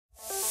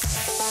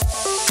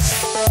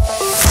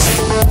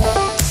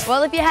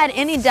Well, if you had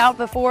any doubt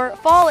before,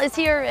 fall is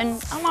here and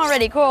I'm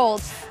already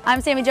cold.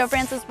 I'm Sammi Jo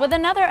Francis with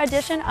another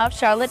edition of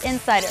Charlotte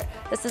Insider.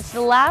 This is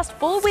the last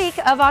full week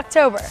of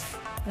October.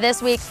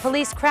 This week,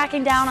 police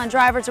cracking down on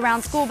drivers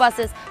around school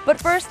buses,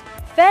 but first,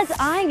 feds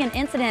eyeing an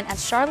incident at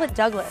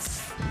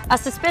Charlotte-Douglas. A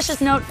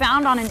suspicious note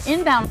found on an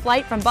inbound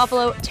flight from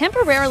Buffalo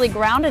temporarily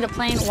grounded a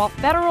plane while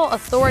federal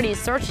authorities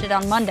searched it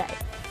on Monday.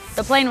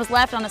 The plane was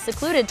left on a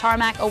secluded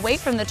tarmac away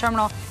from the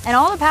terminal, and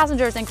all the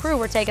passengers and crew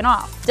were taken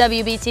off.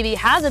 WBTV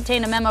has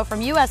obtained a memo from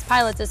U.S.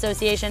 Pilots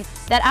Association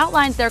that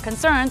outlines their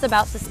concerns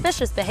about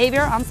suspicious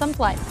behavior on some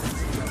flights.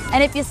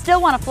 And if you still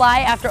want to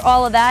fly after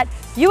all of that,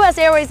 U.S.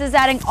 Airways is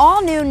adding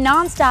all new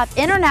non-stop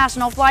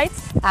international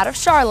flights out of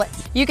Charlotte.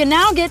 You can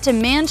now get to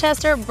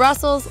Manchester,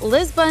 Brussels,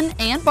 Lisbon,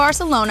 and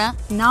Barcelona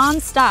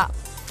non-stop.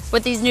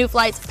 With these new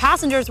flights,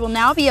 passengers will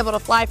now be able to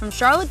fly from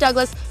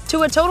Charlotte-Douglas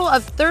to a total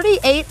of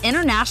 38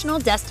 international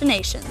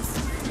destinations.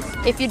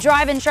 If you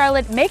drive in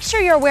Charlotte, make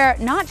sure you're aware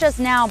not just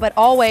now but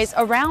always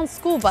around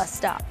school bus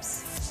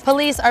stops.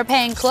 Police are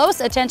paying close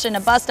attention to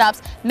bus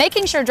stops,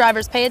 making sure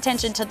drivers pay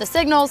attention to the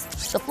signals,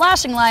 the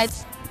flashing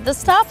lights, the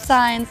stop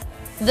signs,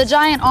 the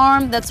giant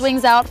arm that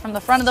swings out from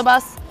the front of the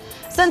bus.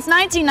 Since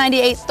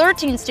 1998,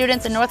 13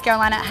 students in North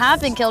Carolina have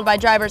been killed by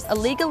drivers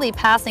illegally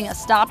passing a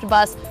stopped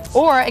bus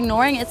or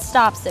ignoring its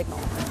stop signal.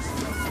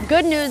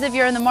 Good news if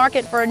you're in the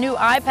market for a new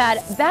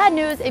iPad, bad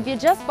news if you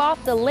just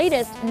bought the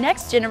latest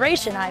next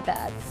generation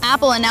iPad.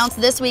 Apple announced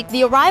this week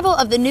the arrival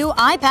of the new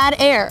iPad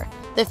Air.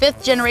 The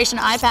 5th generation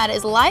iPad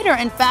is lighter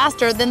and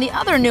faster than the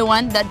other new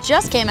one that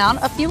just came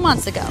out a few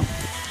months ago.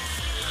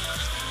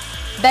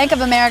 Bank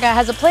of America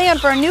has a plan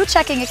for a new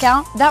checking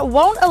account that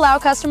won't allow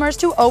customers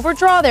to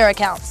overdraw their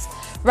accounts.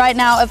 Right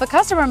now, if a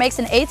customer makes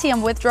an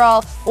ATM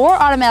withdrawal or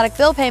automatic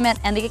bill payment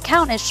and the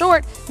account is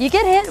short, you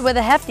get hit with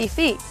a hefty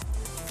fee.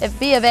 If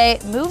B of A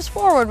moves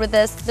forward with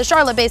this, the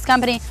Charlotte-based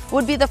company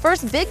would be the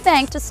first big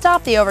bank to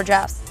stop the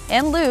overdrafts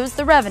and lose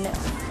the revenue.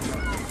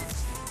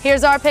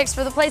 Here's our picks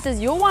for the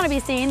places you'll want to be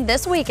seen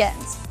this weekend.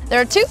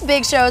 There are 2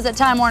 big shows at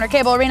Time Warner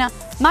Cable Arena,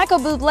 Michael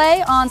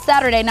Bublé on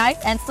Saturday night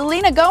and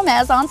Selena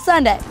Gomez on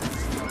Sunday.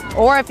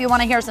 Or if you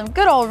want to hear some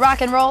good old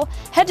rock and roll,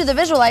 head to the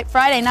Visualite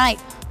Friday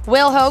night.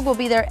 Will Hogue will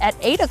be there at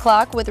 8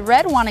 o'clock with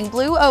Red Wanting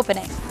Blue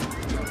opening.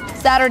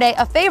 Saturday,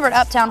 a favorite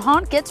Uptown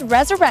haunt gets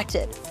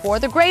resurrected for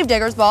the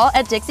Gravediggers Ball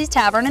at Dixie's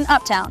Tavern in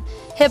Uptown.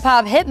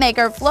 Hip-hop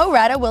hitmaker Flo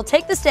Rida will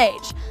take the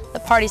stage. The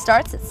party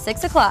starts at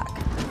 6 o'clock.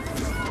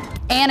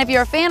 And if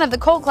you're a fan of the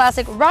cult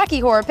classic Rocky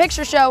Horror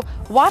Picture Show,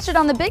 watch it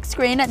on the big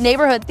screen at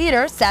Neighborhood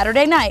Theater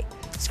Saturday night.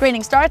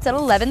 Screening starts at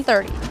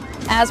 11:30.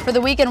 As for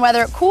the weekend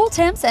weather, cool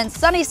temps and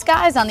sunny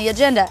skies on the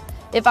agenda.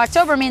 If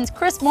October means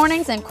crisp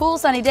mornings and cool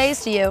sunny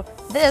days to you,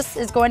 this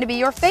is going to be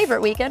your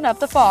favorite weekend of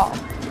the fall.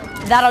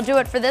 That'll do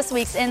it for this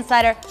week's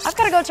Insider. I've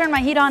got to go turn my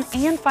heat on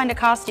and find a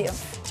costume.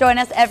 Join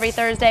us every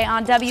Thursday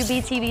on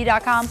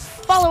WBTV.com.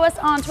 Follow us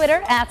on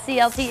Twitter at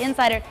CLT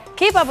Insider.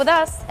 Keep up with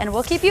us and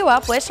we'll keep you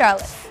up with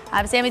Charlotte.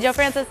 I'm Sammi Jo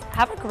Francis.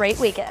 Have a great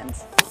weekend.